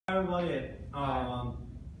everybody. I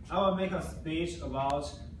will make a speech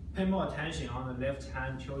about pay more attention on the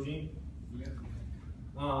left-hand children.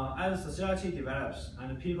 As society develops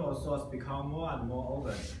and people's thoughts become more and more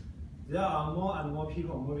open, there are more and more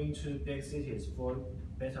people moving to big cities for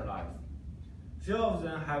better life. Few of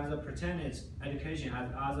them have the pretended education as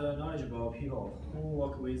other knowledgeable people who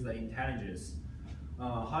work with the intelligence.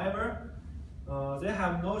 However, they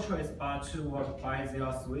have no choice but to work by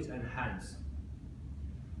their sweat and hands.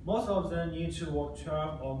 Most of them need to work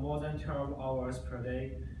 12 or more than 12 hours per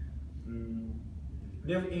day,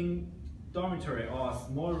 live in dormitory or a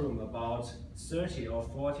small room about 30 or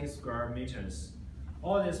 40 square meters.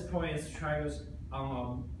 All these points triggers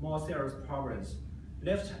on more serious problems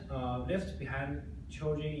left behind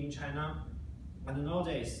children in China, and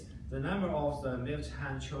nowadays the number of the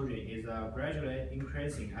left-hand children is gradually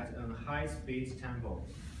increasing at a high-speed tempo.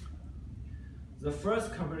 The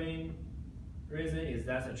first compelling reason is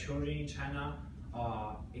that the children in China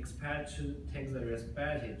are expected to take the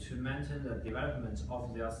responsibility to maintain the development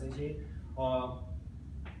of their city or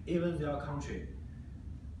even their country.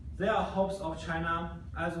 They are hopes of China.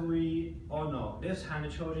 As we all know,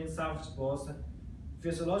 left-hand children suffer both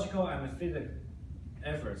physiological and physical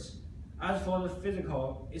efforts. As for the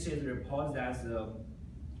physical, it is reported that the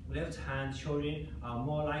left-hand children are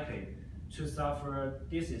more likely to suffer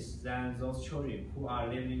disease than those children who are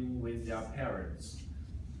living with their parents.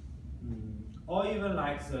 Or even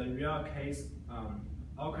like the real case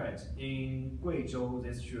occurred in Guizhou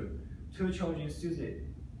this June. 2 children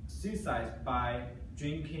suicide by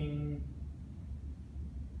drinking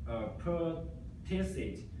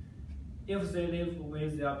pesticide. If they live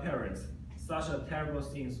with their parents, such a terrible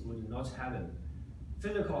things would not happen.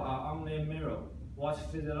 Physical are only mirror what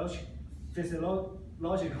physiological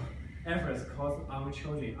efforts caused on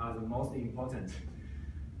children are the most important.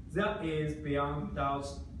 There is beyond doubt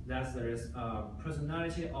that there is a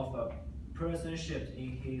personality of a person shaped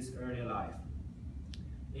in his early life,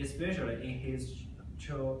 especially in his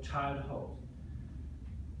childhood.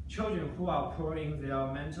 Children who are poor in their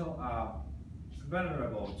mental are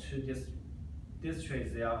vulnerable to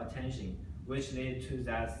distract their attention, which leads to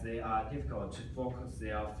that they are difficult to focus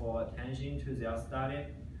their full attention to their study,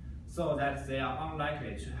 so that they are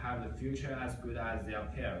unlikely to have the future as good as their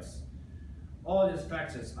peers. All these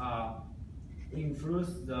factors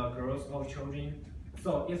influence the growth of children.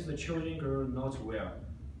 So if the children grow not well,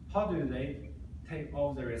 how do they take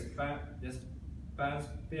all the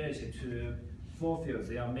responsibility to fulfill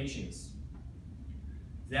their missions?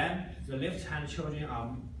 Then the left-hand children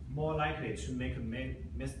are more likely to make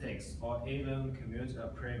mistakes or even commit a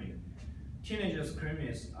crime. Teenagers'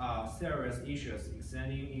 crimes are serious issues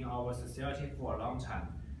existing in our society for a long time,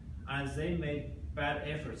 and they make bad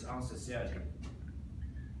efforts on society.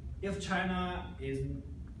 If China is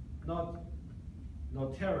not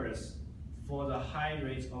notorious for the high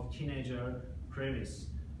rate of teenager crimes,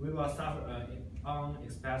 we will suffer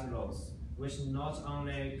unexpected loss, which not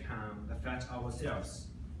only can affect ourselves,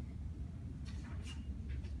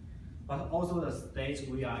 but also the state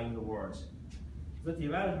we are in the world. The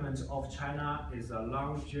development of China is a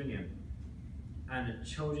long journey, and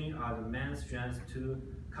children are the main strength to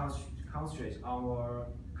concentrate our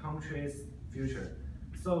country's future.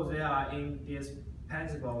 So they are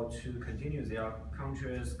indispensable to continue their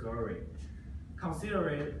country's glory.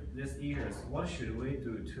 Considering these issues, what should we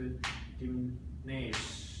do to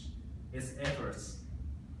diminish its efforts?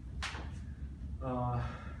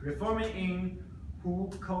 Reforming in who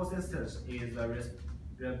coexistence is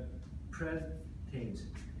represented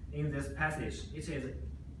in this passage. It is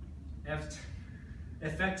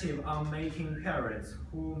effective on making parents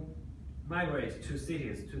who migrate to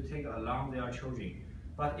cities to take along their children,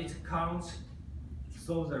 but it can't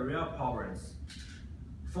solve the real problems.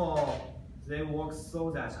 For they work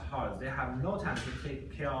so that hard, they have no time to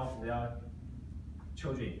take care of their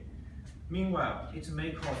children. Meanwhile, it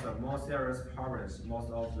may cause more serious problems.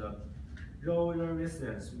 Most of the rural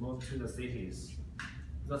residents move to the cities.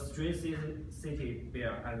 The street city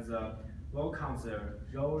bear and the well-counsel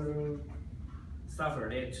rural suffer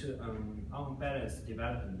lead to an unbalanced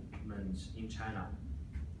development in China.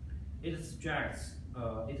 It distracts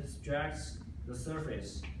the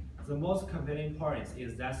surface. The most compelling point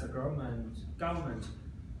is that the government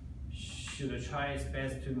should try its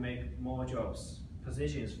best to make more jobs,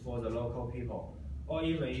 positions for the local people, or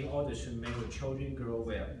even in order to make the children grow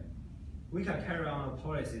well. We can carry on a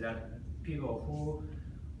policy that people who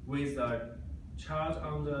with a child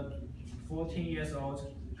under 14 years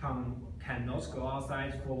old cannot go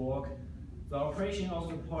outside for work. The operation of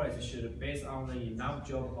the policy should be based on the enough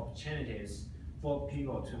job opportunities for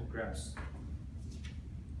people to grasp.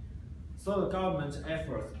 So the government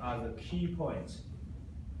efforts are the key point.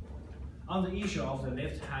 On the issue of the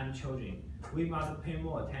left-hand children, we must pay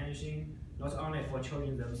more attention not only for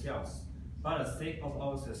children themselves, but for the sake of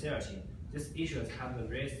our society. These issues have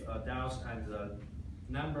raised adults and the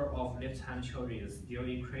number of left-hand children is still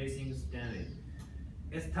increasing steadily.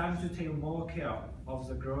 It's time to take more care of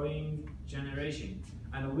the growing generation,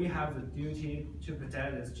 and we have the duty to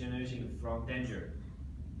protect this generation from danger.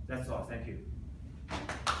 That's all. Thank you.